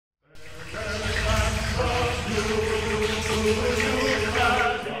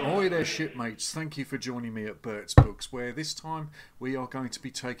there, shipmates. Thank you for joining me at Bert's Books, where this time we are going to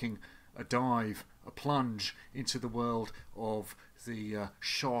be taking a dive, a plunge into the world of the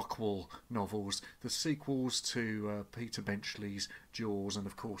Sharkwall novels, the sequels to Peter Benchley's Jaws, and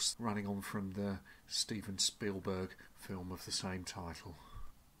of course running on from the Steven Spielberg film of the same title.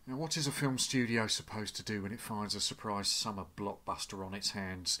 Now, what is a film studio supposed to do when it finds a surprise summer blockbuster on its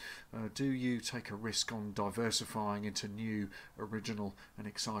hands? Do you take a risk on diversifying into new, original and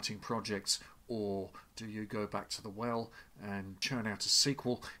exciting projects, or do you go back to the well and churn out a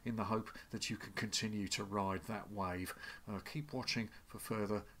sequel in the hope that you can continue to ride that wave? Keep watching for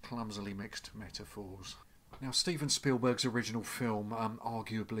further clumsily mixed metaphors. Now, Steven Spielberg's original film,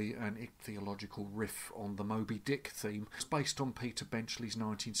 arguably an ichthyological riff on the Moby Dick theme, was based on Peter Benchley's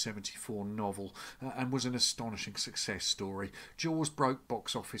 1974 novel and was an astonishing success story. Jaws broke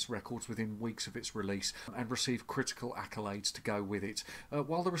box office records within weeks of its release and received critical accolades to go with it.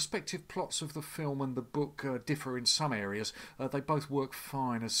 While the respective plots of the film and the book differ in some areas, they both work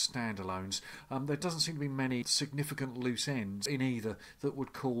fine as standalones. There doesn't seem to be many significant loose ends in either that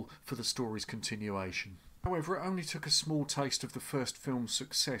would call for the story's continuation. However, it only took a small taste of the first film's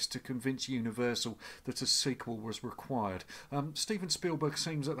success to convince Universal that a sequel was required. Steven Spielberg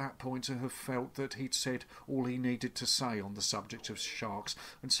seems at that point to have felt that he'd said all he needed to say on the subject of sharks,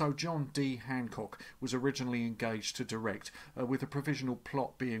 and so John D. Hancock was originally engaged to direct, with a provisional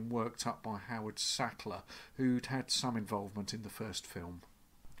plot being worked up by Howard Sackler, who'd had some involvement in the first film.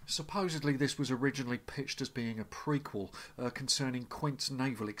 Supposedly this was originally pitched as being a prequel concerning Quint's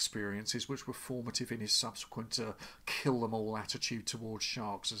naval experiences, which were formative in his subsequent kill-them-all attitude towards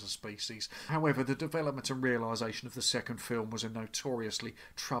sharks as a species. However, the development and realisation of the second film was a notoriously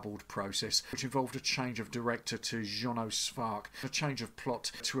troubled process, which involved a change of director to Jono Svark, a change of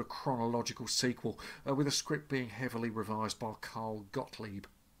plot to a chronological sequel, with a script being heavily revised by Carl Gottlieb.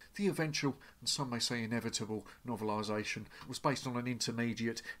 The eventual, and some may say inevitable, novelisation was based on an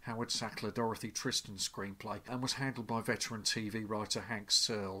intermediate Howard Sackler Dorothy Tristan screenplay and was handled by veteran TV writer Hank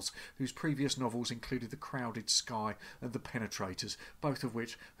Searls, whose previous novels included The Crowded Sky and The Penetrators, both of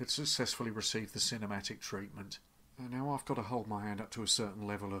which had successfully received the cinematic treatment. Now, I've got to hold my hand up to a certain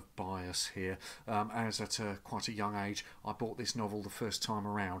level of bias here, as at quite a young age I bought this novel the first time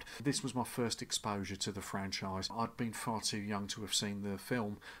around. This was my first exposure to the franchise. I'd been far too young to have seen the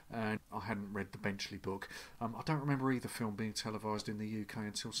film, and I hadn't read the Benchley book. I don't remember either film being televised in the UK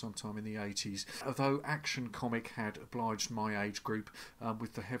until sometime in the 80s, although Action Comic had obliged my age group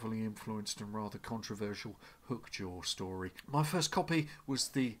with the heavily influenced and rather controversial Hookjaw story. My first copy was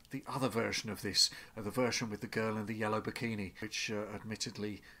the other version of this, the version with the girl in the yellow bikini, which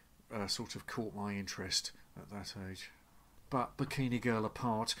admittedly sort of caught my interest at that age. But Bikini Girl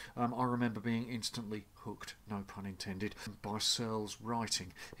apart, I remember being instantly hooked, no pun intended, by Searles'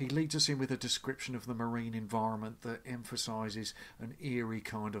 writing. He leads us in with a description of the marine environment that emphasises an eerie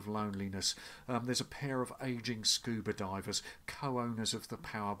kind of loneliness. There's a pair of ageing scuba divers, co-owners of the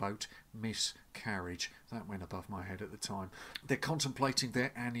powerboat Miss Carriage. That went above my head at the time. They're contemplating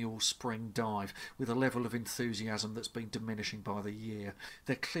their annual spring dive with a level of enthusiasm that's been diminishing by the year.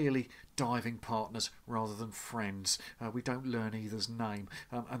 They're clearly diving partners rather than friends. We don't learn either's name,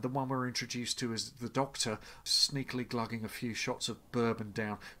 and the one we're introduced to is the Doctor, sneakily glugging a few shots of bourbon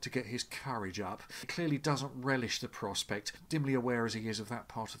down to get his courage up. He clearly doesn't relish the prospect, dimly aware as he is of that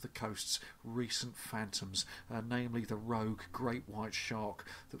part of the coast's recent phantoms, namely the rogue great white shark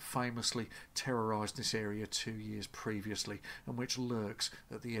that famously terrorised this area 2 years previously and which lurks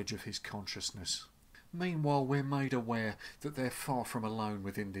at the edge of his consciousness. Meanwhile, we're made aware that they're far from alone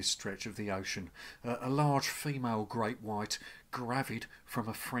within this stretch of the ocean. A large female great white, gravid from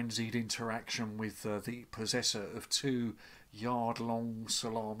a frenzied interaction with the possessor of two yard-long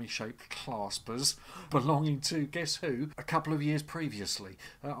salami-shaped claspers belonging to, guess who, a couple of years previously.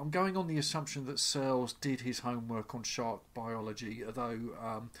 I'm going on the assumption that Searles did his homework on shark biology,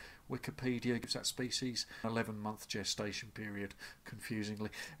 although Wikipedia gives that species an 11-month gestation period, confusingly.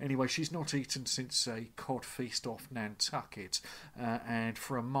 Anyway, she's not eaten since a cod feast off Nantucket, and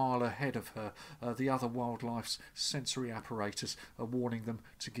for a mile ahead of her, the other wildlife's sensory apparatus are warning them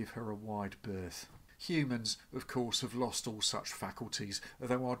to give her a wide berth. Humans, of course, have lost all such faculties,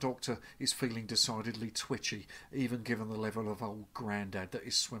 although our Doctor is feeling decidedly twitchy, even given the level of old grandad that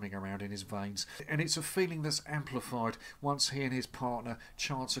is swimming around in his veins. And it's a feeling that's amplified once he and his partner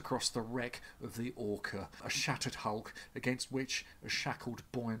chance across the wreck of the Orca, a shattered hulk against which a shackled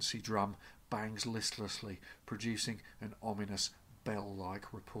buoyancy drum bangs listlessly, producing an ominous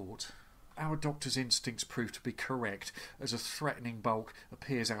bell-like report. Our doctor's instincts prove to be correct as a threatening bulk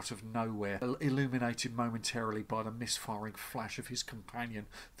appears out of nowhere, illuminated momentarily by the misfiring flash of his companion,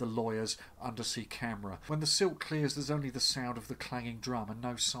 the lawyer's undersea camera. When the silt clears, there's only the sound of the clanging drum and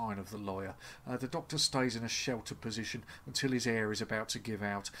no sign of the lawyer. The doctor stays in a sheltered position until his air is about to give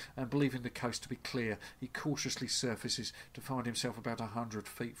out, and believing the coast to be clear, he cautiously surfaces to find himself about 100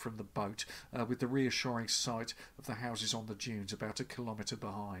 feet from the boat, with the reassuring sight of the houses on the dunes about a kilometre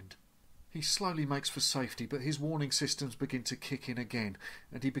behind. He slowly makes for safety, but his warning systems begin to kick in again,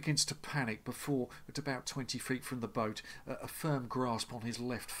 and he begins to panic before, at about 20 feet from the boat, a firm grasp on his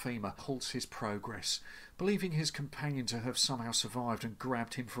left femur halts his progress. Believing his companion to have somehow survived and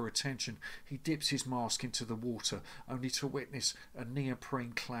grabbed him for attention, he dips his mask into the water, only to witness a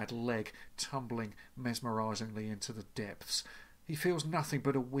neoprene-clad leg tumbling mesmerisingly into the depths. He feels nothing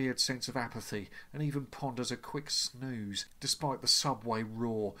but a weird sense of apathy and even ponders a quick snooze, despite the subway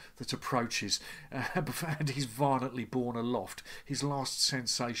roar that approaches, and he's violently borne aloft, his last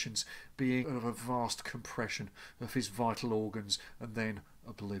sensations being of a vast compression of his vital organs and then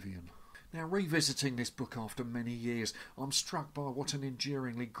oblivion. Now, revisiting this book after many years, I'm struck by what an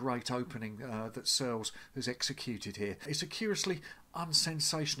enduringly great opening that Searls has executed here. It's a curiously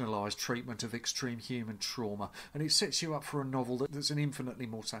unsensationalised treatment of extreme human trauma, and it sets you up for a novel that's an infinitely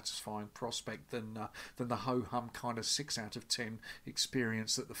more satisfying prospect than the ho-hum kind of 6 out of 10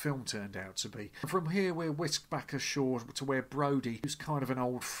 experience that the film turned out to be. From here we're whisked back ashore to where Brody, who's kind of an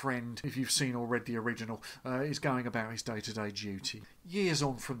old friend if you've seen or read the original, is going about his day-to-day duty. Years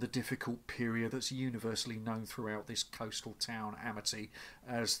on from the difficult period that's universally known throughout this coastal town Amity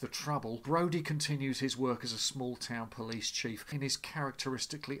as the Trouble, Brody continues his work as a small town police chief in his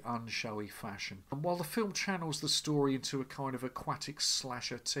characteristically unshowy fashion. And while the film channels the story into a kind of aquatic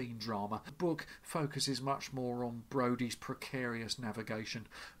slasher teen drama, the book focuses much more on Brody's precarious navigation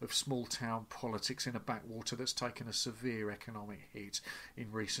of small town politics in a backwater that's taken a severe economic hit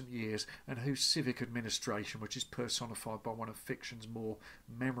in recent years, and whose civic administration, which is personified by one of fiction's more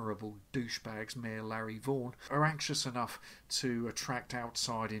memorable douchebags, Mayor Larry Vaughan, are anxious enough to attract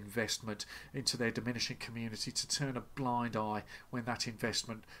outside investment into their diminishing community to turn a blind eye when that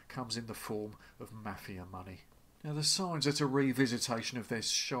investment comes in the form of mafia money. Now, the signs that a revisitation of their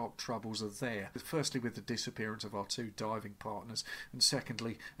shark troubles are there. Firstly, with the disappearance of our 2 diving partners, and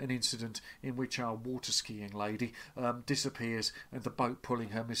secondly, an incident in which our water skiing lady disappears and the boat pulling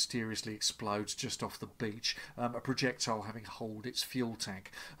her mysteriously explodes just off the beach, a projectile having holed its fuel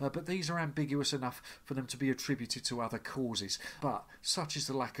tank. But these are ambiguous enough for them to be attributed to other causes. But such is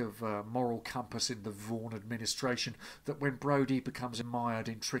the lack of moral compass in the Vaughan administration that when Brody becomes mired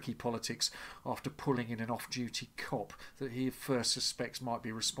in tricky politics after pulling in an off-duty cop that he first suspects might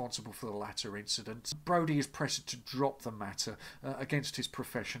be responsible for the latter incident, Brody is pressured to drop the matter against his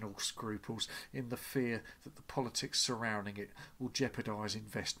professional scruples in the fear that the politics surrounding it will jeopardise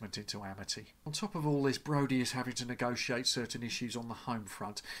investment into Amity. On top of all this, Brody is having to negotiate certain issues on the home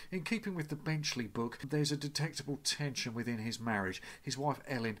front. In keeping with the Benchley book, there's a detectable tension within his marriage, his wife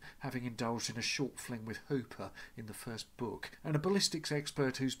Ellen having indulged in a short fling with Hooper in the first book, and a ballistics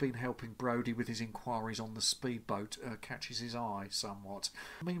expert who's been helping Brody with his inquiries on the speedboat catches his eye somewhat.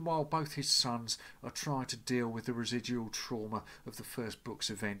 Meanwhile, both his sons are trying to deal with the residual trauma of the first book's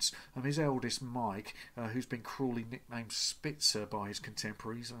events, and his eldest, Mike, who's been cruelly nicknamed Spitzer by his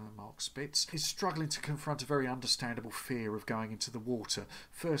contemporaries, Mark Spitz, is struggling to confront a very understandable fear of going into the water,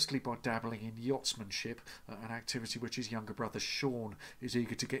 firstly by dabbling in yachtsmanship, an activity which his younger brother Sean is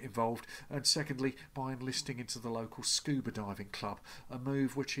eager to get involved, and secondly by enlisting into the local scuba diving club, a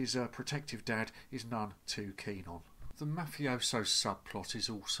move which his protective dad is none too keen on. The mafioso subplot is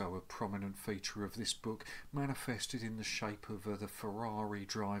also a prominent feature of this book, manifested in the shape of the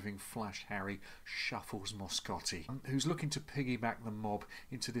Ferrari-driving Flash Harry Shuffles Moscotti, who's looking to piggyback the mob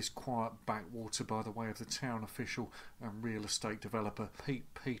into this quiet backwater by the way of the town official and real estate developer Pete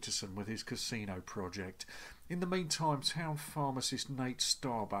Peterson with his casino project. In the meantime, town pharmacist Nate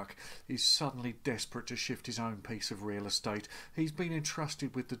Starbuck is suddenly desperate to shift his own piece of real estate. He's been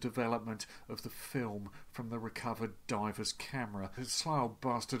entrusted with the development of the film from the recovered diver's camera. The sly old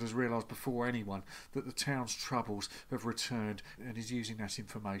bastard has realised before anyone that the town's troubles have returned and is using that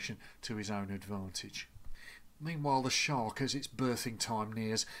information to his own advantage. Meanwhile, the shark, as its birthing time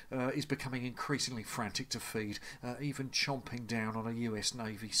nears, is becoming increasingly frantic to feed, even chomping down on a US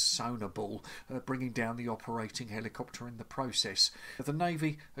Navy sonar ball, bringing down the operating helicopter in the process. The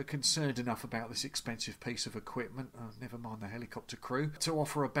Navy are concerned enough about this expensive piece of equipment, never mind the helicopter crew, to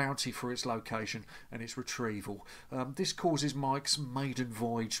offer a bounty for its location and its retrieval. This causes Mike's maiden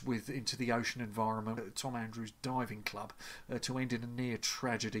voyage into the ocean environment at Tom Andrews Diving Club to end in a near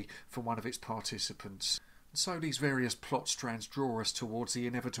tragedy for one of its participants. So these various plot strands draw us towards the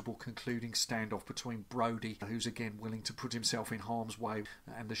inevitable concluding standoff between Brody, who's again willing to put himself in harm's way,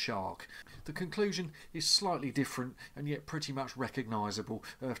 and the shark. The conclusion is slightly different and yet pretty much recognisable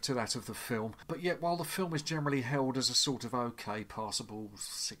to that of the film, but yet while the film is generally held as a sort of okay, passable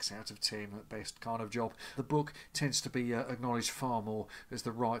 6 out of 10 at best kind of job, the book tends to be acknowledged far more as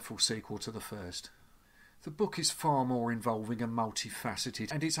the rightful sequel to the first. The book is far more involving and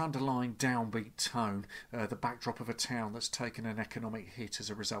multifaceted, and its underlying downbeat tone, the backdrop of a town that's taken an economic hit as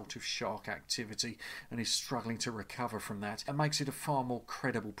a result of shark activity and is struggling to recover from that, and makes it a far more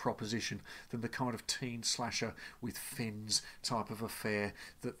credible proposition than the kind of teen slasher with fins type of affair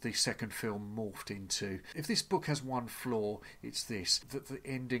that the second film morphed into. If this book has one flaw, it's this, that the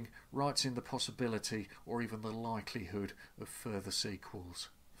ending writes in the possibility or even the likelihood of further sequels.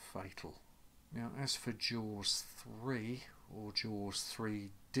 Fatal. Now, as for Jaws 3, or Jaws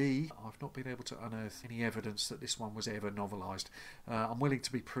 3D, I've not been able to unearth any evidence that this one was ever novelised. I'm willing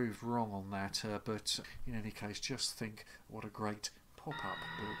to be proved wrong on that, but in any case, just think what a great pop-up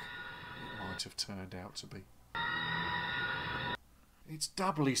book it might have turned out to be. It's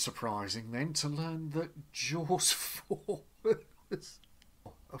doubly surprising, then, to learn that Jaws 4 was...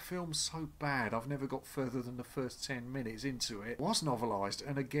 a film so bad I've never got further than the first 10 minutes into it, was novelised,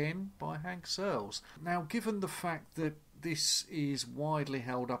 and again by Hank Searls. Now, given the fact that this is widely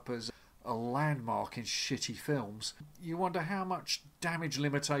held up as a landmark in shitty films, you wonder how much damage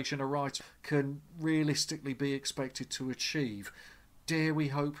limitation a writer can realistically be expected to achieve. Dare we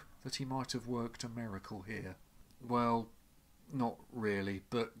hope that he might have worked a miracle here? Well, not really,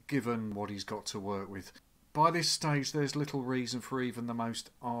 but given what he's got to work with, by this stage there's little reason for even the most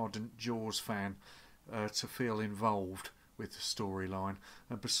ardent Jaws fan to feel involved with the storyline,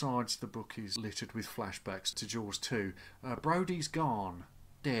 and besides, the book is littered with flashbacks to Jaws 2. Brody's gone,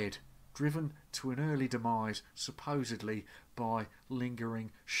 dead, driven to an early demise supposedly by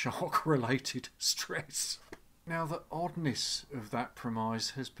lingering shark-related stress. Now, the oddness of that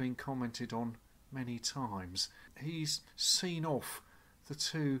premise has been commented on many times. He's seen off the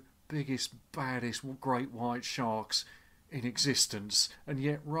two biggest, baddest great white sharks in existence, and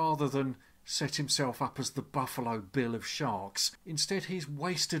yet rather than set himself up as the Buffalo Bill of sharks, instead he's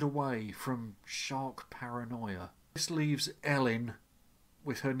wasted away from shark paranoia. This leaves Ellen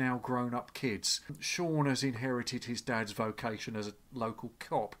with her now grown-up kids. Sean has inherited his dad's vocation as a local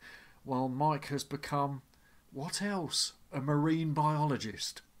cop, while Mike has become, what else? A marine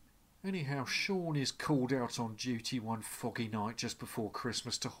biologist. Anyhow, Sean is called out on duty one foggy night just before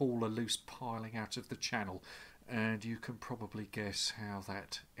Christmas to haul a loose piling out of the channel, and you can probably guess how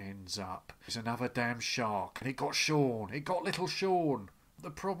that ends up. It's another damn shark, and it got Sean. It got little Sean.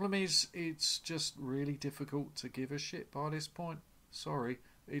 The problem is, it's just really difficult to give a shit by this point. Sorry,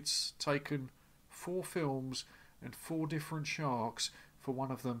 it's taken 4 films and 4 different sharks for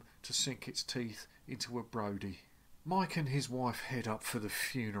one of them to sink its teeth into a Brody. Mike and his wife head up for the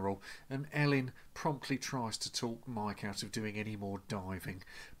funeral, and Ellen promptly tries to talk Mike out of doing any more diving,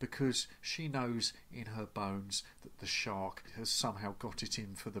 because she knows in her bones that the shark has somehow got it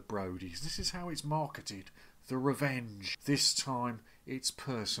in for the Brodies. This is how it's marketed. The revenge. This time it's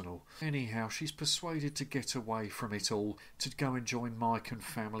personal. Anyhow, she's persuaded to get away from it all, to go and join Mike and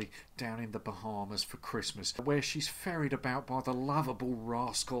family down in the Bahamas for Christmas, where she's ferried about by the lovable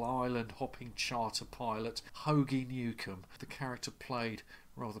rascal island-hopping charter pilot Hoagie Newcomb, the character played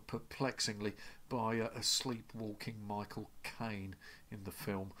rather perplexingly by a sleepwalking Michael Caine in the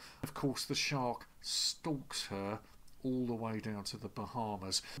film. Of course, the shark stalks her all the way down to the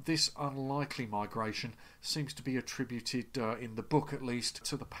Bahamas. This unlikely migration seems to be attributed, in the book at least,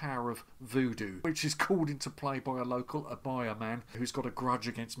 to the power of voodoo, which is called into play by a local Abaya man who's got a grudge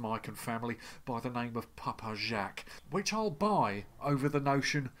against Mike and family by the name of Papa Jacques, which I'll buy over the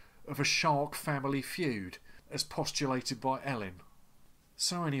notion of a shark family feud, as postulated by Ellen.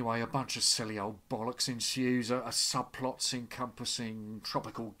 So anyway, a bunch of silly old bollocks ensues, a subplots encompassing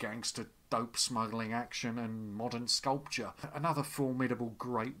tropical gangster dope smuggling action and modern sculpture. Another formidable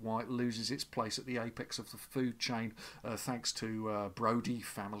great white loses its place at the apex of the food chain thanks to Brody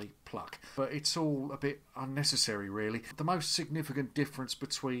family pluck. But it's all a bit unnecessary, really. The most significant difference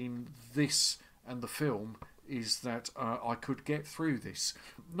between this and the film is that I could get through this.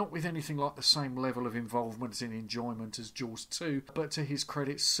 Not with anything like the same level of involvement and enjoyment as Jaws 2, but to his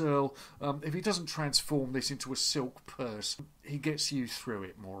credit, Searle, if he doesn't transform this into a silk purse, he gets you through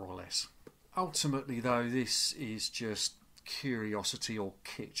it more or less. Ultimately, though, this is just curiosity or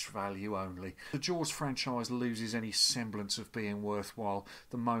kitsch value only. The Jaws franchise loses any semblance of being worthwhile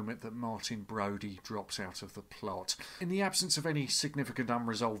the moment that Martin Brody drops out of the plot. In the absence of any significant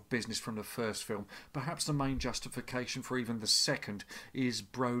unresolved business from the first film, perhaps the main justification for even the second is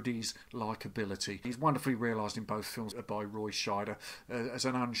Brody's likeability. He's wonderfully realised in both films by Roy Scheider as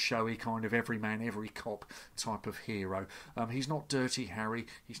an unshowy kind of every man, every cop type of hero. He's not Dirty Harry,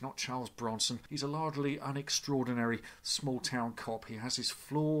 he's not Charles Bronson, he's a largely unextraordinary small-town cop. He has his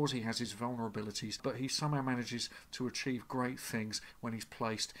flaws, he has his vulnerabilities, but he somehow manages to achieve great things when he's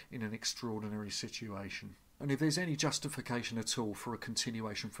placed in an extraordinary situation. And if there's any justification at all for a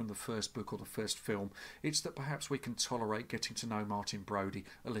continuation from the first book or the first film, it's that perhaps we can tolerate getting to know Martin Brody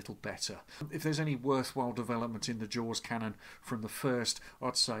a little better. If there's any worthwhile development in the Jaws canon from the first,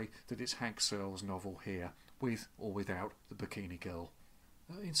 I'd say that it's Hank Searls' novel here, with or without the Bikini Girl.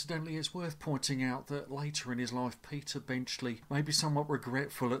 Incidentally, it's worth pointing out that later in his life, Peter Benchley may be somewhat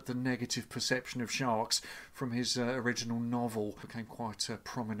regretful at the negative perception of sharks from his original novel. Became quite a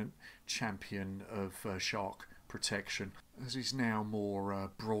prominent champion of shark protection. As he's now more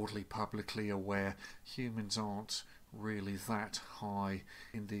broadly publicly aware, humans aren't really that high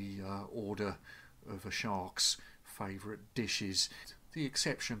in the order of a shark's favourite dishes. The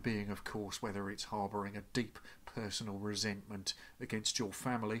exception being, of course, whether it's harbouring a deep personal resentment against your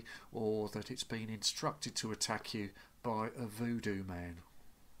family or that it's been instructed to attack you by a voodoo man.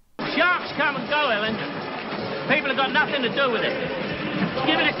 Sharks come and go, Ellen. People have got nothing to do with it.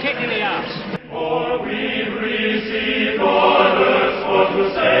 Give it a kick in the